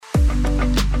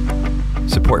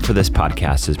Support for this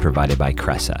podcast is provided by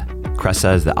Cressa.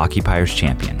 Cressa is the Occupier's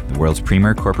Champion, the world's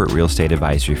premier corporate real estate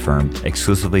advisory firm,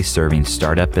 exclusively serving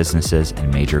startup businesses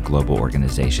and major global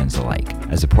organizations alike.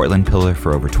 As a Portland pillar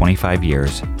for over 25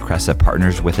 years, Cressa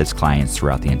partners with its clients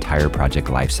throughout the entire project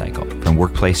lifecycle, from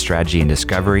workplace strategy and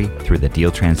discovery through the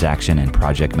deal transaction and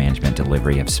project management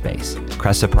delivery of space.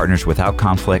 Cressa partners without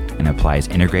conflict and applies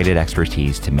integrated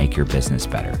expertise to make your business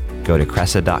better. Go to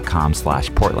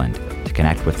cressa.com/Portland to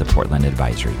connect with the Portland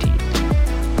advisory team.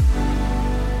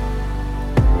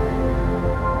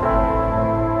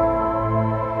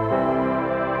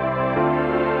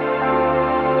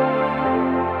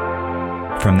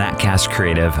 From ThatCast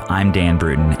Creative, I'm Dan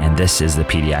Bruton, and this is the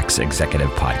PDX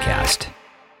Executive Podcast,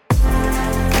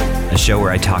 a show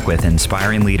where I talk with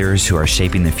inspiring leaders who are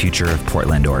shaping the future of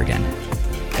Portland, Oregon.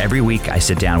 Every week, I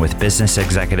sit down with business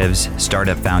executives,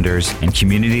 startup founders, and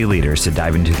community leaders to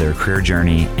dive into their career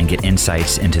journey and get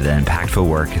insights into the impactful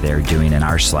work they're doing in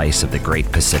our slice of the great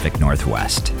Pacific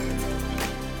Northwest.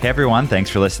 Hey everyone,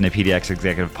 thanks for listening to PDX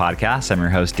Executive Podcast. I'm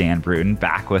your host, Dan Bruton,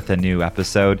 back with a new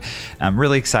episode. I'm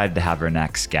really excited to have our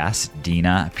next guest,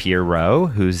 Dina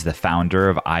Pierrot, who's the founder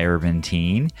of iUrban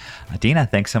Teen. Dina,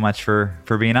 thanks so much for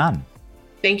being on.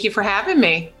 Thank you for having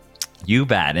me. You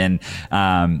bet. And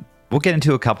we'll get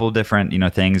into a couple of different,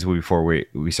 things before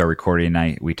we start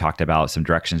recording. We talked about some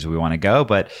directions we want to go,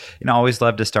 but, always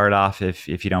love to start off if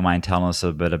you don't mind telling us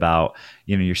a bit about,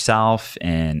 yourself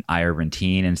and iUrban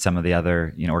Teen and some of the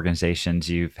other, organizations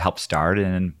you've helped start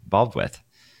and involved with.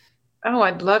 Oh,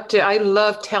 I'd love to. I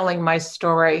love telling my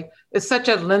story. It's such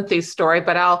a lengthy story,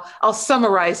 but I'll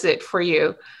summarize it for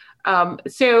you.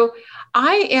 So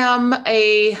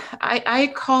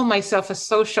I call myself a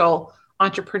social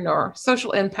entrepreneur,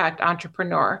 social impact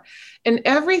entrepreneur. And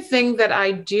everything that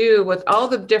I do with all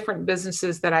the different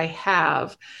businesses that I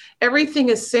have, everything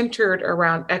is centered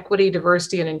around equity,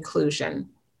 diversity, and inclusion.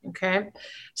 Okay.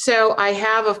 So I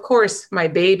have, of course, my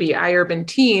baby, iUrban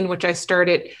Teen, which I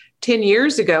started 10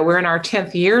 years ago. We're in our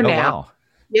 10th year now. Wow.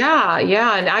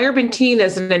 Yeah. And iUrban Teen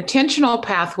is an intentional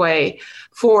pathway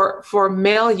for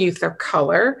male youth of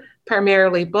color,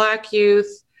 primarily Black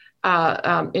youth,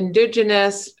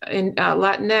 Indigenous,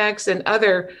 Latinx, and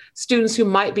other students who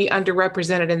might be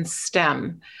underrepresented in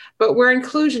STEM. But we're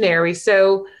inclusionary.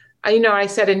 So, I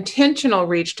said intentional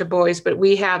reach to boys, but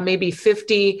we have maybe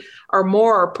 50 or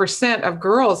more % of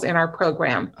girls in our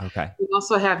program. Okay. We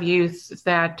also have youth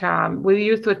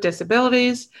youth with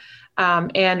disabilities,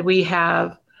 and we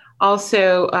have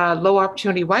also low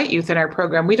opportunity white youth in our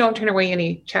program. We don't turn away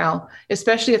any child,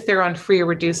 especially if they're on free or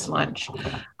reduced lunch.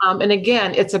 And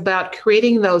again, it's about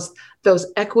creating those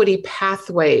equity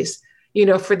pathways,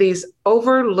 for these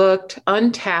overlooked,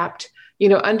 untapped,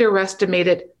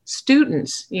 underestimated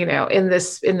students, in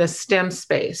this STEM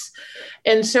space.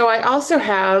 And so I also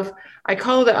I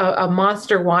call it a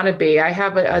monster wannabe. I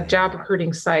have a job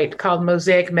recruiting site called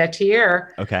Mosaic Métier.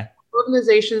 Okay.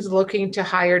 Organizations looking to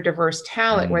hire diverse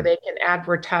talent where they can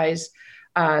advertise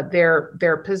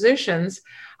their positions.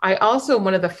 I also am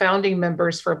one of the founding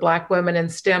members for Black Women in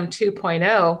STEM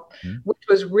 2.0, which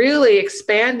was really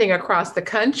expanding across the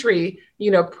country,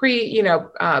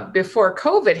 before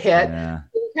COVID hit. Yeah.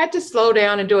 We had to slow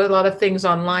down and do a lot of things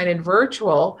online and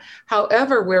virtual.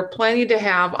 However, we're planning to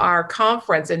have our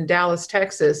conference in Dallas,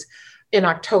 Texas in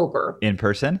October. In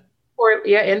person?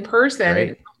 In person.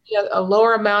 Great. A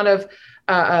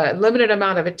limited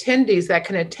amount of attendees that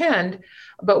can attend,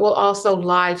 but we'll also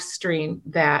live stream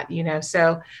that,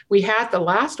 So we had the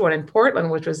last one in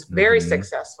Portland, which was very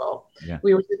successful. Yeah.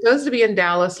 We were supposed to be in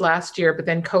Dallas last year, but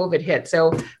then COVID hit.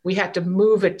 So we had to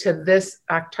move it to this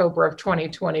October of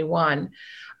 2021.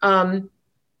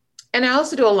 And I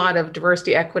also do a lot of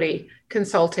diversity equity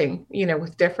consulting,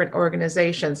 with different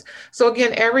organizations. So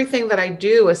again, everything that I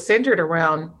do is centered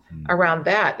around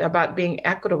that, about being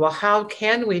equitable. How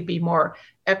can we be more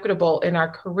equitable in our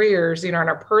careers, in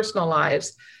our personal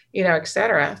lives, et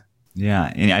cetera.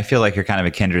 Yeah. And I feel like you're kind of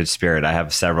a kindred spirit. I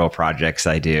have several projects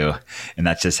I do, and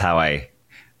that's just how I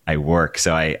work.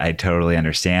 So I totally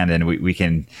understand. And we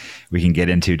can get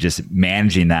into just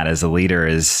managing that as a leader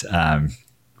is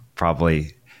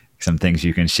probably some things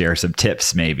you can share, some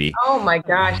tips maybe. Oh my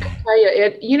gosh, I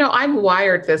tell you, I'm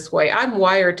wired this way. I'm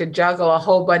wired to juggle a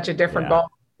whole bunch of different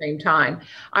balls at the same time.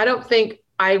 I don't think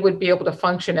I would be able to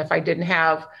function if I didn't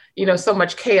have, so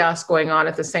much chaos going on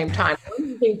at the same time. One of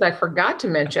the things I forgot to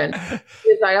mention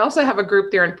is I also have a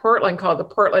group there in Portland called the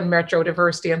Portland Metro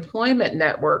Diversity Employment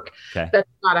Network. Okay. That's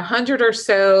about 100 or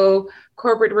so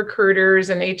corporate recruiters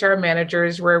and HR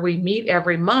managers where we meet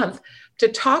every month to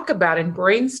talk about and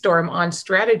brainstorm on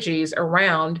strategies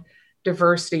around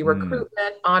diversity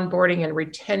recruitment, onboarding, and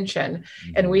retention.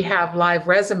 And we have live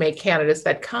resume candidates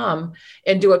that come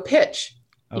and do a pitch,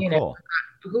 Cool.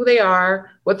 Who they are,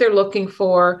 what they're looking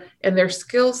for, and their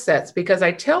skill sets. Because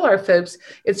I tell our folks,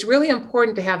 it's really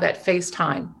important to have that face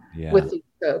time with these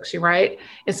folks, right?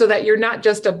 And so that you're not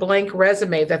just a blank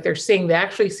resume that they're seeing, they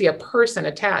actually see a person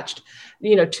attached,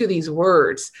 to these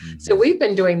words. So we've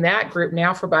been doing that group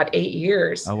now for about 8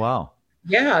 years. Oh, wow.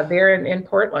 Yeah, they're in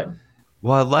Portland.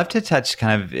 Well, I'd love to touch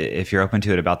kind of, if you're open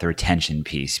to it, about the retention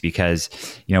piece, because,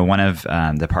 one of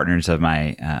the partners of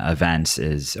my events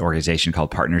is an organization called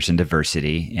Partners in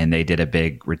Diversity, and they did a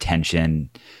big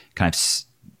retention kind of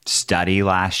study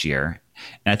last year.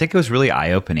 And I think it was really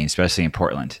eye-opening, especially in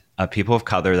Portland, of people of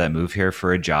color that move here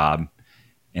for a job,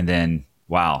 and then,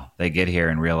 wow, they get here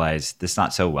and realize this is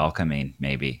not so welcoming,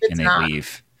 maybe, and they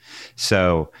leave.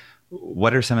 So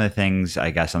what are some of the things,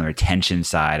 I guess, on the retention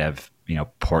side of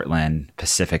Portland,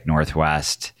 Pacific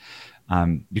Northwest,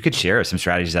 you could share some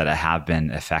strategies that have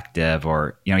been effective,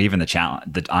 or, even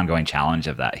the ongoing challenge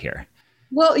of that here?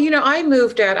 Well,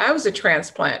 I was a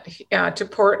transplant to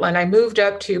Portland. I moved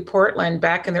up to Portland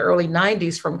back in the early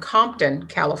 90s from Compton,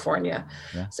 California.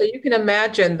 Yeah. So you can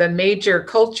imagine the major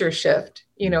culture shift,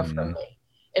 for me.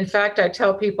 In fact, I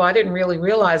tell people I didn't really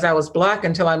realize I was Black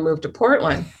until I moved to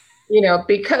Portland.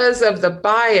 Because of the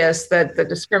bias, that the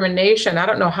discrimination. I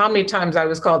don't know how many times I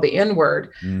was called the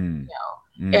N-word, and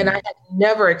I had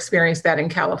never experienced that in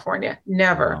California,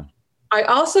 never. Wow. I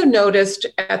also noticed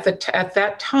at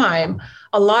that time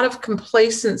a lot of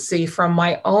complacency from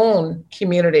my own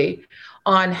community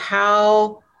on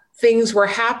how things were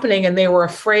happening, and they were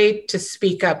afraid to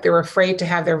speak up. They were afraid to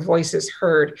have their voices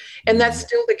heard, and that's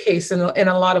still the case in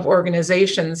a lot of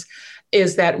organizations.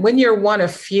 Is that when you're one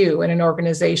of few in an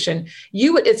organization,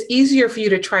 it's easier for you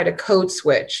to try to code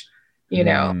switch,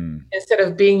 instead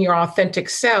of being your authentic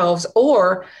selves,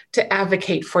 or to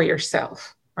advocate for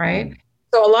yourself, right?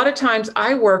 So a lot of times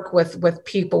I work with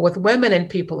people, with women and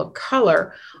people of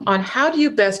color, on how do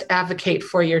you best advocate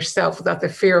for yourself without the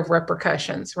fear of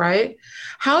repercussions, right?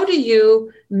 How do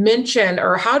you mention,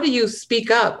 or how do you speak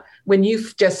up when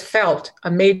you've just felt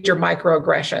a major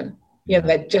microaggression,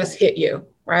 that just hit you?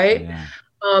 Right.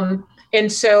 Yeah.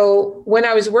 And so when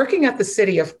I was working at the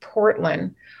city of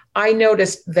Portland, I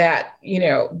noticed that,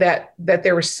 that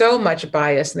there was so much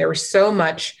bias, and there was so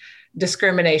much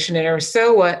discrimination, and there was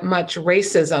so much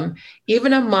racism,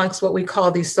 even amongst what we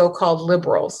call these so-called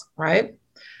liberals, right?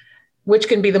 Which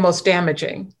can be the most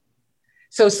damaging.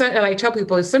 And I tell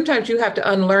people, sometimes you have to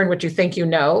unlearn what you think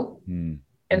and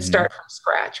start from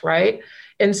scratch, right?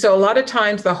 And so a lot of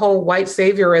times the whole white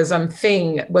saviorism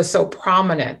thing was so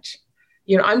prominent.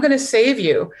 I'm going to save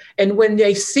you. And when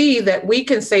they see that we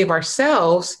can save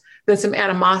ourselves, then some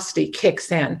animosity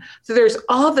kicks in. So there's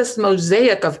all this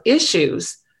mosaic of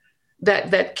issues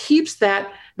that keeps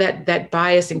that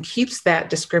bias, and keeps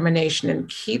that discrimination, and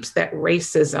keeps that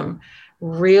racism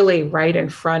really right in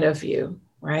front of you,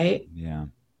 right? Yeah.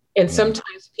 And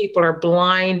sometimes people are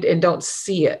blind and don't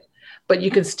see it, but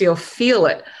you can still feel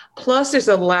it. Plus, there's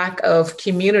a lack of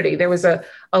community. There was a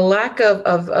lack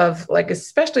of like,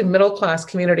 especially middle class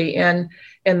community in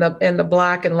the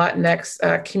Black and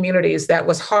Latinx communities. That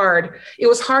was hard. It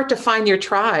was hard to find your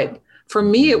tribe. For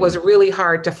me, it was really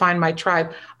hard to find my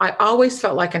tribe. I always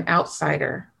felt like an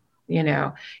outsider,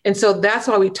 And so that's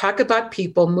why we talk about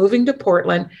people moving to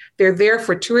Portland. They're there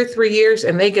for 2 or 3 years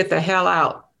and they get the hell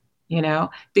out,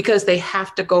 because they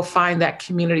have to go find that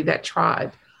community, that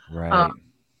tribe. Right.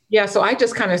 So I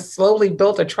just kind of slowly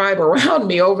built a tribe around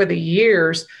me over the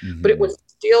years, but it was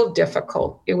still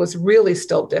difficult. It was really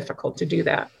still difficult to do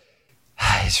that.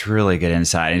 It's really good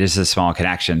insight. And just a small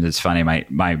connection. It's funny.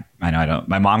 My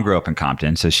mom grew up in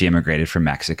Compton, so she immigrated from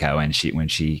Mexico, and when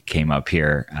she came up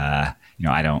here,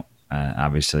 I don't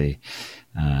obviously.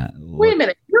 Wait a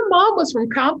minute, your mom was from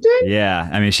Compton? Yeah,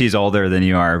 I mean, she's older than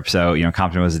you are, so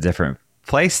Compton was a different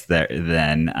place there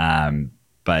then.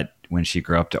 But when she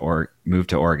grew up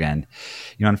moved to Oregon,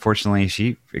 unfortunately,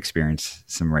 she experienced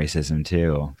some racism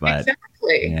too. But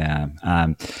exactly. Yeah.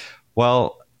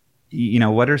 Well,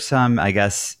 what are some, I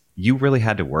guess, you really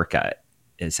had to work at,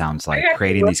 it sounds like,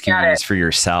 creating these communities for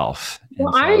yourself.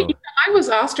 Well, I was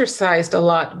ostracized a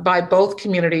lot by both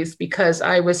communities because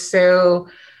I was so,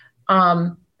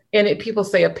 people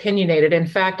say opinionated. In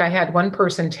fact, I had one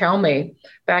person tell me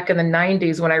back in the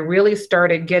 90s, when I really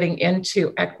started getting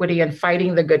into equity and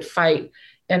fighting the good fight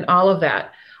and all of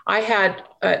that, I had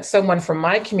someone from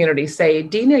my community say,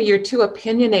 Dina, you're too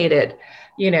opinionated.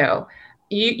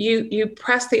 You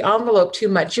press the envelope too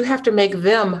much. You have to make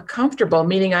them comfortable,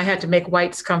 meaning I had to make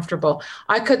whites comfortable.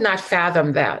 I could not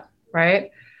fathom that,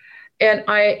 right? And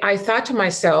I thought to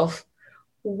myself,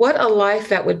 what a life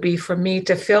that would be for me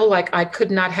to feel like I could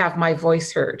not have my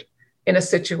voice heard in a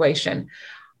situation.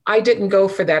 I didn't go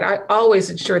for that. I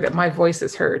always ensure that my voice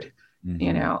is heard,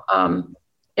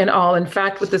 and all. In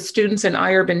fact, with the students in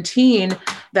iUrban Teen,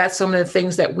 that's some of the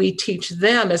things that we teach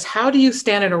them is how do you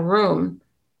stand in a room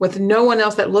with no one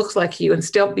else that looks like you and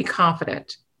still be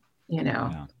confident,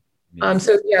 Yeah.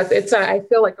 So yes, I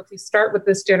feel like if we start with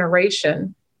this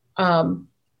generation,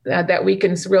 that we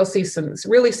can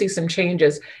really see some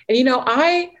changes. And,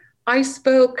 I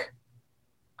spoke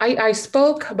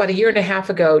about a year and a half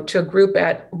ago to a group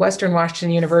at Western Washington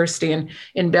University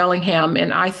in Bellingham.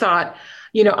 And I thought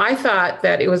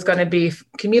that it was going to be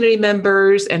community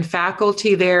members and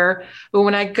faculty there. But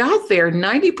when I got there,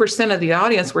 90% of the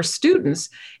audience were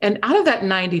students. And out of that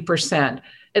 90%,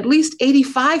 at least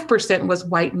 85% was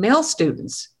white male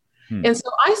students. And so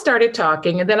I started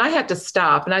talking, and then I had to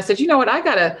stop. And I said, you know what, I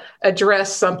got to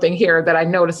address something here that I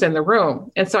noticed in the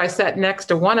room. And so I sat next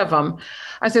to one of them.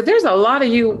 I said, there's a lot of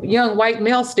you young white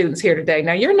male students here today.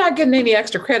 Now, you're not getting any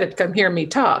extra credit to come hear me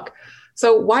talk.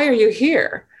 So why are you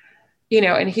here?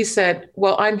 And he said,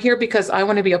 well, I'm here because I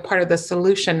want to be a part of the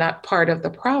solution, not part of the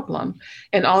problem.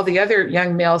 And all the other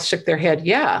young males shook their head,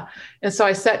 yeah. And so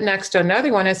I sat next to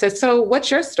another one and said, so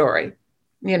what's your story?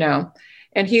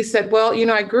 And he said, well,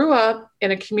 I grew up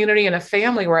in a community and a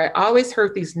family where I always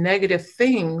heard these negative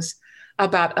things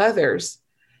about others.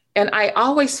 And I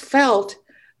always felt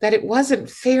that it wasn't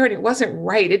fair and it wasn't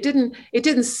right. It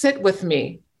didn't sit with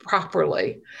me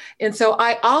properly. And so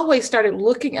I always started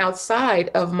looking outside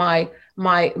of my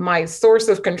source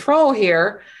of control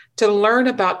here to learn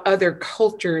about other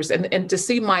cultures and to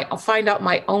find out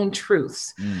my own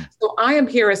truths. So I am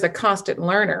here as a constant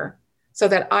learner, so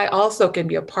that I also can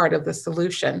be a part of the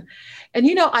solution. And,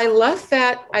 I left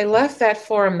that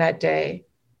forum that day.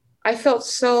 I felt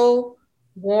so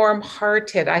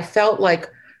warm-hearted. I felt like,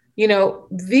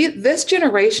 this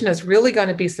generation is really going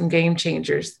to be some game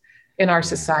changers in our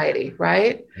society,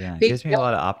 right? Yeah, it gives me a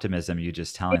lot of optimism, you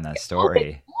just telling that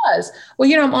story. It does. Well,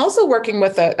 I'm also working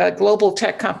with a global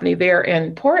tech company there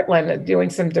in Portland, doing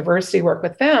some diversity work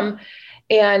with them.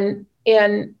 And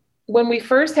when we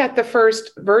first had the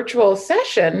first virtual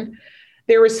session,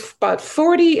 there was about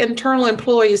 40 internal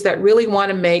employees that really want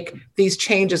to make these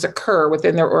changes occur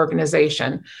within their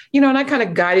organization. And I kind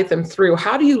of guided them through,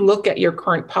 how do you look at your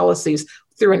current policies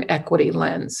through an equity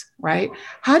lens, right?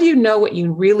 How do you know what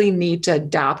you really need to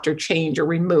adopt or change or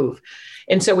remove?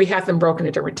 And so we have them broken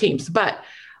into different teams. But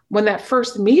when that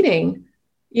first meeting,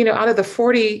 out of the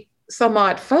 40 some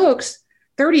odd folks,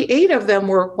 38 of them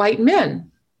were white men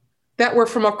that were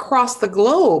from across the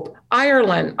globe,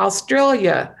 Ireland,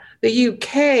 Australia, the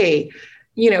UK,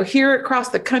 here across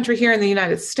the country, here in the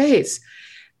United States.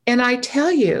 And I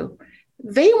tell you,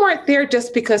 they weren't there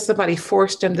just because somebody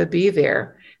forced them to be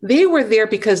there. They were there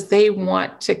because they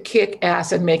want to kick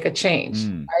ass and make a change,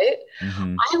 right?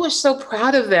 Mm-hmm. I was so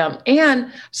proud of them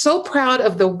and so proud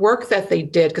of the work that they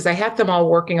did, because I had them all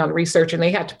working on research and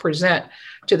they had to present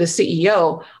to the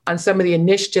CEO on some of the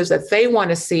initiatives that they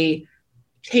want to see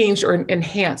changed or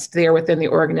enhanced there within the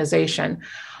organization.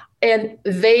 And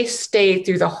they stayed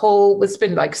through the whole, it's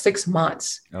been like 6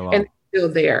 months, and they're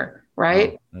still there,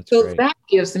 right? Wow, so great. That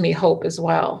gives me hope as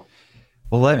well.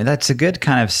 Well, that's a good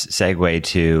kind of segue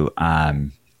to,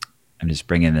 I'm just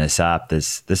bringing this up,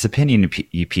 this opinion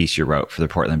piece you wrote for the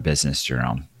Portland Business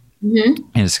Journal. Mm-hmm.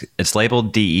 And it's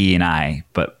labeled DE&I,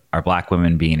 but are Black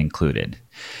women being included?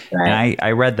 Right. And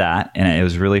I read that and it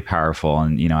was really powerful.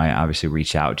 And, I obviously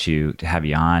reached out to you to have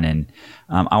you on, and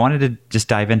I wanted to just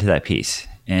dive into that piece.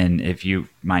 And if you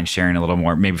mind sharing a little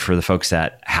more, maybe for the folks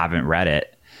that haven't read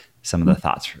it, some of the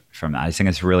thoughts from that. I think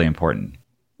it's really important.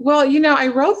 Well, I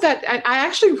wrote that. I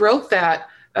actually wrote that,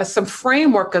 some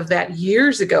framework of that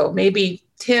years ago, maybe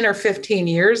 10 or 15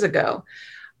 years ago.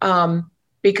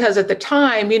 Because at the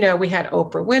time, we had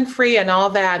Oprah Winfrey and all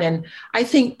that. And I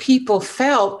think people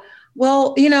felt,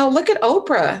 well, look at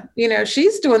Oprah.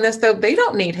 She's doing this, though. They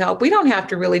don't need help. We don't have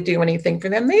to really do anything for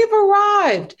them. They've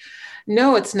arrived.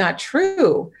 No, it's not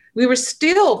true.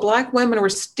 Black women were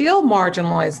still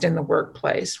marginalized in the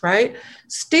workplace, right?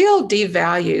 Still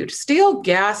devalued, still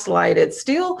gaslighted,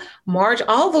 still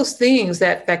all those things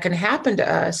that can happen to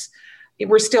us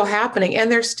were still happening,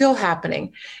 and they're still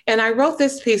happening. And I wrote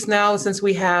this piece now since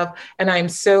we have, and I'm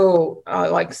so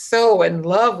so in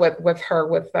love with her,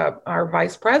 with our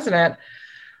vice president,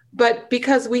 but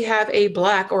because we have a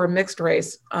Black or a mixed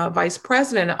race vice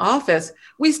president in office,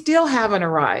 we still haven't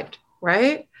arrived,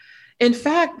 right? In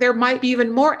fact, there might be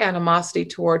even more animosity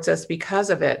towards us because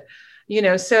of it.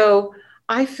 So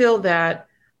I feel that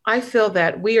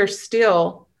we're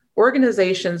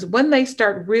organizations, when they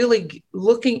start really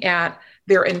looking at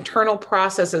their internal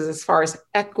processes as far as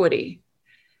equity,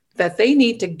 that they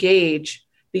need to gauge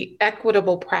the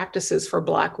equitable practices for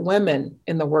Black women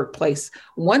in the workplace.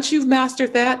 Once you've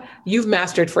mastered that, you've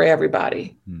mastered for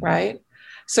everybody, right?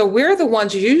 So we're the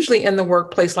ones usually in the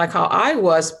workplace, like how I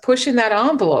was, pushing that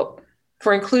envelope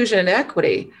for inclusion and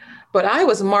equity. But I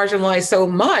was marginalized so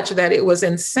much that it was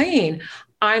insane.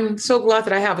 I'm so glad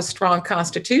that I have a strong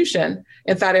constitution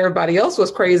and thought everybody else was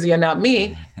crazy and not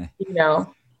me, you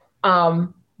know.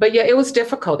 But yeah, it was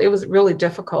difficult. It was really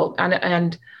difficult.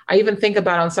 And I even think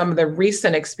about on some of the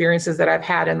recent experiences that I've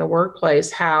had in the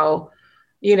workplace, how,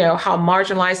 you know, how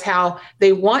marginalized, how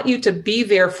they want you to be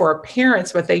there for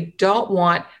appearance, but they don't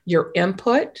want your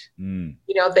input. You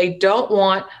know, they don't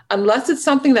want, unless it's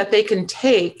something that they can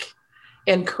take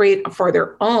and create for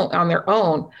their own, on their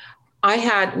own. I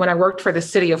had, when I worked for the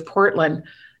city of Portland,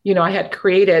 you know, I had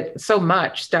created so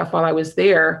much stuff while I was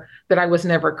there that I was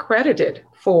never credited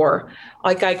for.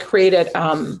 Like I created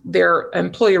their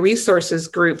employee resources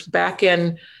groups back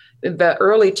in the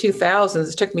early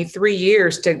 2000s. It took me 3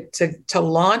 years to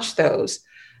launch those,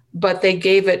 but they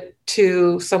gave it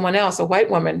to someone else, a white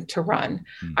woman, to run.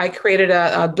 I created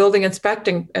a building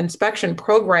inspection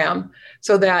program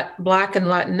so that Black and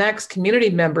Latinx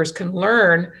community members can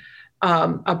learn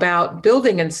about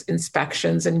building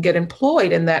inspections and get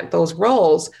employed in those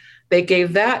roles. They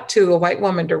gave that to a white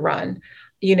woman to run.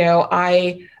 You know,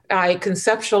 I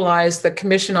conceptualized the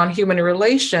Commission on Human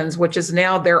Relations, which is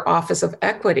now their Office of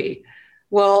Equity.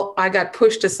 Well, I got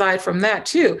pushed aside from that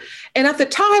too. And at the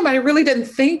time, I really didn't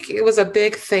think it was a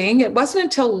big thing. It wasn't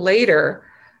until later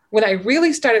when I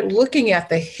really started looking at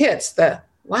the hits,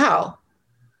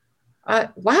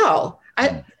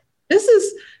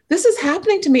 this is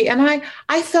happening to me. And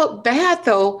I felt bad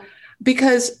though,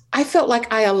 because I felt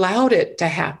like I allowed it to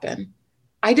happen.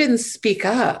 I didn't speak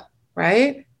up,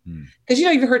 right? Because, you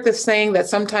know, you've heard this saying that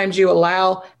sometimes you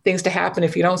allow things to happen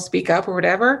if you don't speak up or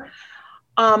whatever.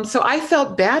 So I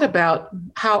felt bad about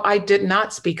how I did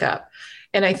not speak up.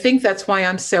 And I think that's why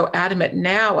I'm so adamant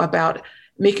now about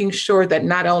making sure that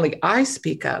not only I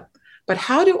speak up, but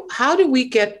how do we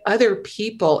get other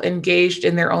people engaged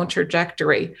in their own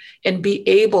trajectory and be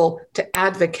able to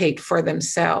advocate for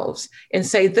themselves and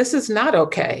say, this is not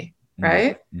okay,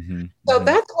 right? So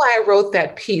that's why I wrote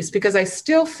that piece, because I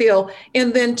still feel,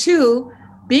 and then too,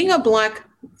 being a Black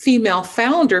female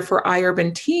founder for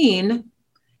iUrban Teen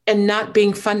and not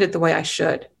being funded the way I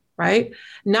should, right?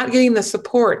 Not getting the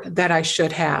support that I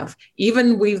should have,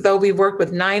 even though we've worked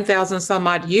with 9,000 some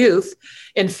odd youth.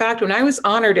 In fact, when I was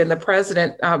honored in the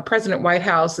President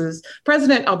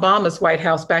Obama's White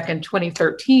House back in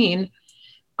 2013,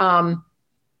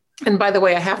 and by the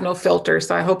way, I have no filter,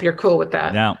 so I hope you're cool with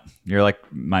that. No, you're like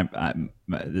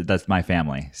that's my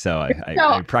family. So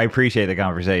I appreciate the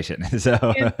conversation. So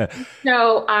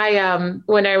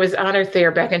when I was honored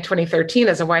there back in 2013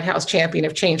 as a White House champion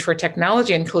of change for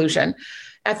technology inclusion,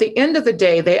 at the end of the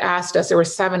day, they asked us, there were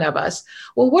 7 of us,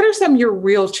 well, what are some of your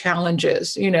real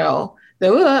challenges, you know?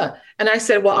 And I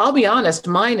said, well, I'll be honest,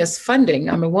 mine is funding.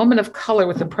 I'm a woman of color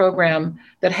with a program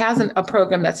that hasn't a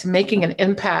program that's making an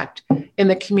impact in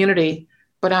the community,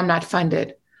 but I'm not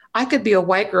funded. I could be a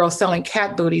white girl selling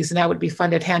cat booties and I would be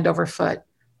funded hand over foot,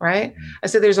 right? I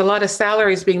said, there's a lot of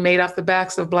salaries being made off the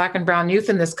backs of Black and brown youth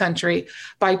in this country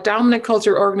by dominant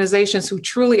culture organizations who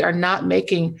truly are not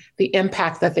making the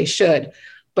impact that they should.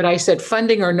 But I said,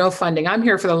 funding or no funding, I'm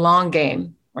here for the long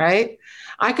game, right?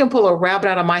 I can pull a rabbit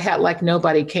out of my hat like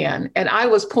nobody can. And I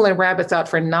was pulling rabbits out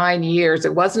for 9 years.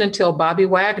 It wasn't until Bobby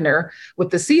Wagner with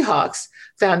the Seahawks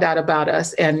found out about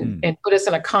us and put us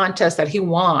in a contest that he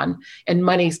won and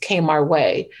monies came our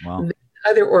way. Wow.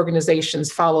 Other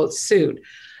organizations followed suit.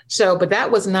 So, but that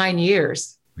was 9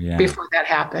 years before that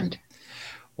happened.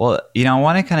 Well, you know, I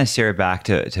want to kind of steer it back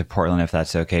to Portland, if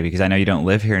that's okay, because I know you don't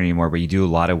live here anymore, but you do a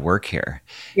lot of work here.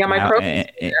 Yeah, my program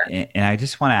is here. And I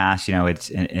just want to ask, you know,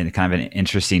 it's in kind of an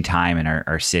interesting time in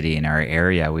our city, in our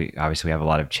area. We obviously have a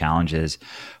lot of challenges.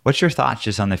 What's your thoughts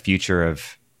just on the future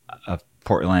of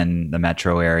Portland, the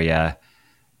metro area,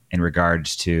 in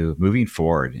regards to moving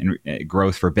forward and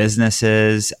growth for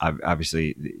businesses?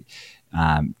 Obviously,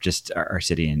 just our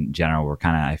city in general, we're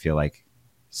kind of, I feel like,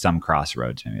 some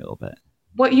crossroads, maybe a little bit.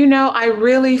 Well, you know, I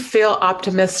really feel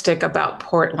optimistic about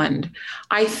Portland.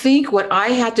 I think what I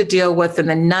had to deal with in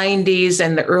the 90s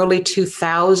and the early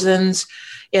 2000s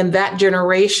in that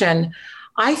generation,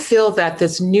 I feel that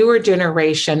this newer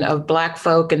generation of Black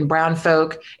folk and brown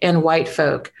folk and white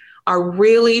folk are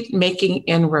really making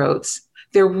inroads.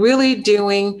 They're really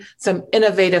doing some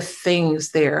innovative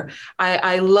things there.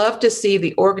 I love to see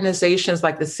the organizations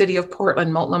like the City of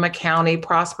Portland, Multnomah County,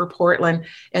 Prosper Portland,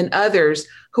 and others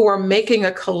who are making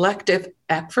a collective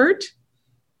effort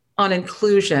on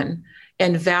inclusion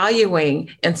and valuing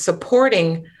and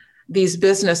supporting these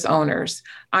business owners.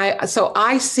 So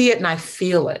I see it and I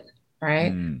feel it,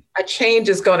 right? A change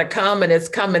is going to come, and it's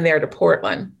coming there to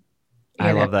Portland.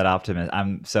 I love that optimism.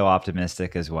 I'm so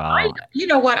optimistic as well. You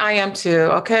know what? I am too.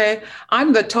 Okay.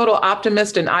 I'm the total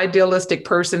optimist and idealistic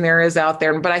person there is out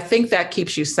there. But I think that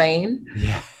keeps you sane.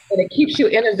 Yeah. And it keeps you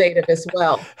innovative as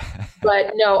well.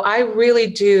 But no, I really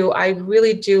do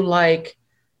like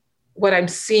what I'm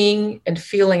seeing and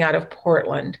feeling out of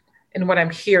Portland and what I'm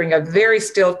hearing. I'm very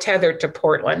still tethered to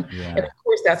Portland. Yeah. And of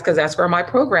course, that's because that's where my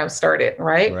program started.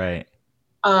 Right. Right.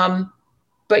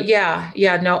 But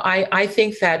I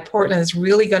think that Portland is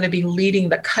really going to be leading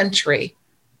the country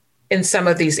in some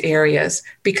of these areas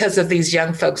because of these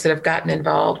young folks that have gotten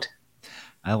involved.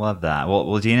 I love that.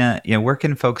 Well, Dina, where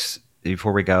can folks,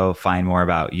 before we go, find more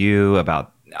about you,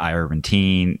 about iUrban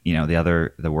Teen,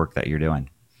 the work that you're doing?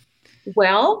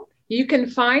 Well, you can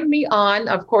find me on,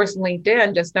 of course,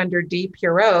 LinkedIn, just under Dee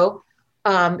Puro,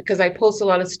 because I post a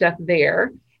lot of stuff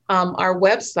there. Our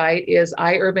website is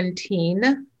iUrban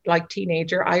Teen, like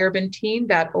teenager,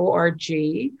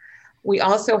 iUrbanTeen.org. We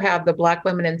also have the Black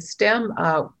Women in STEM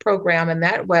program, and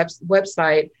that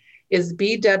website is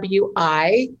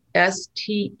BWISTEM,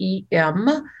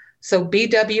 so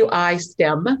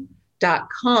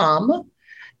BWISTEM.com.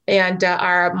 And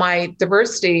my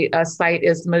diversity site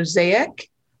is Mosaic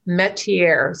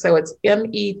Metier, so it's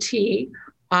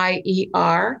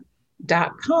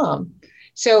METIER.com.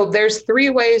 So there's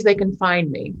 3 ways they can find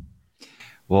me.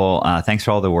 Well, thanks for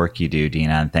all the work you do,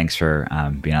 Dina, and thanks for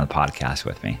being on the podcast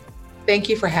with me. Thank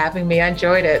you for having me. I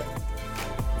enjoyed it.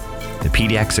 The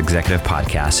PDX Executive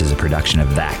Podcast is a production of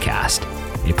ThatCast,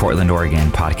 a Portland, Oregon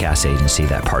podcast agency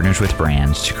that partners with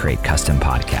brands to create custom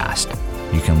podcasts.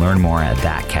 You can learn more at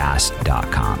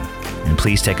thatcast.com. And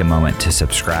please take a moment to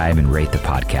subscribe and rate the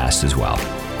podcast as well.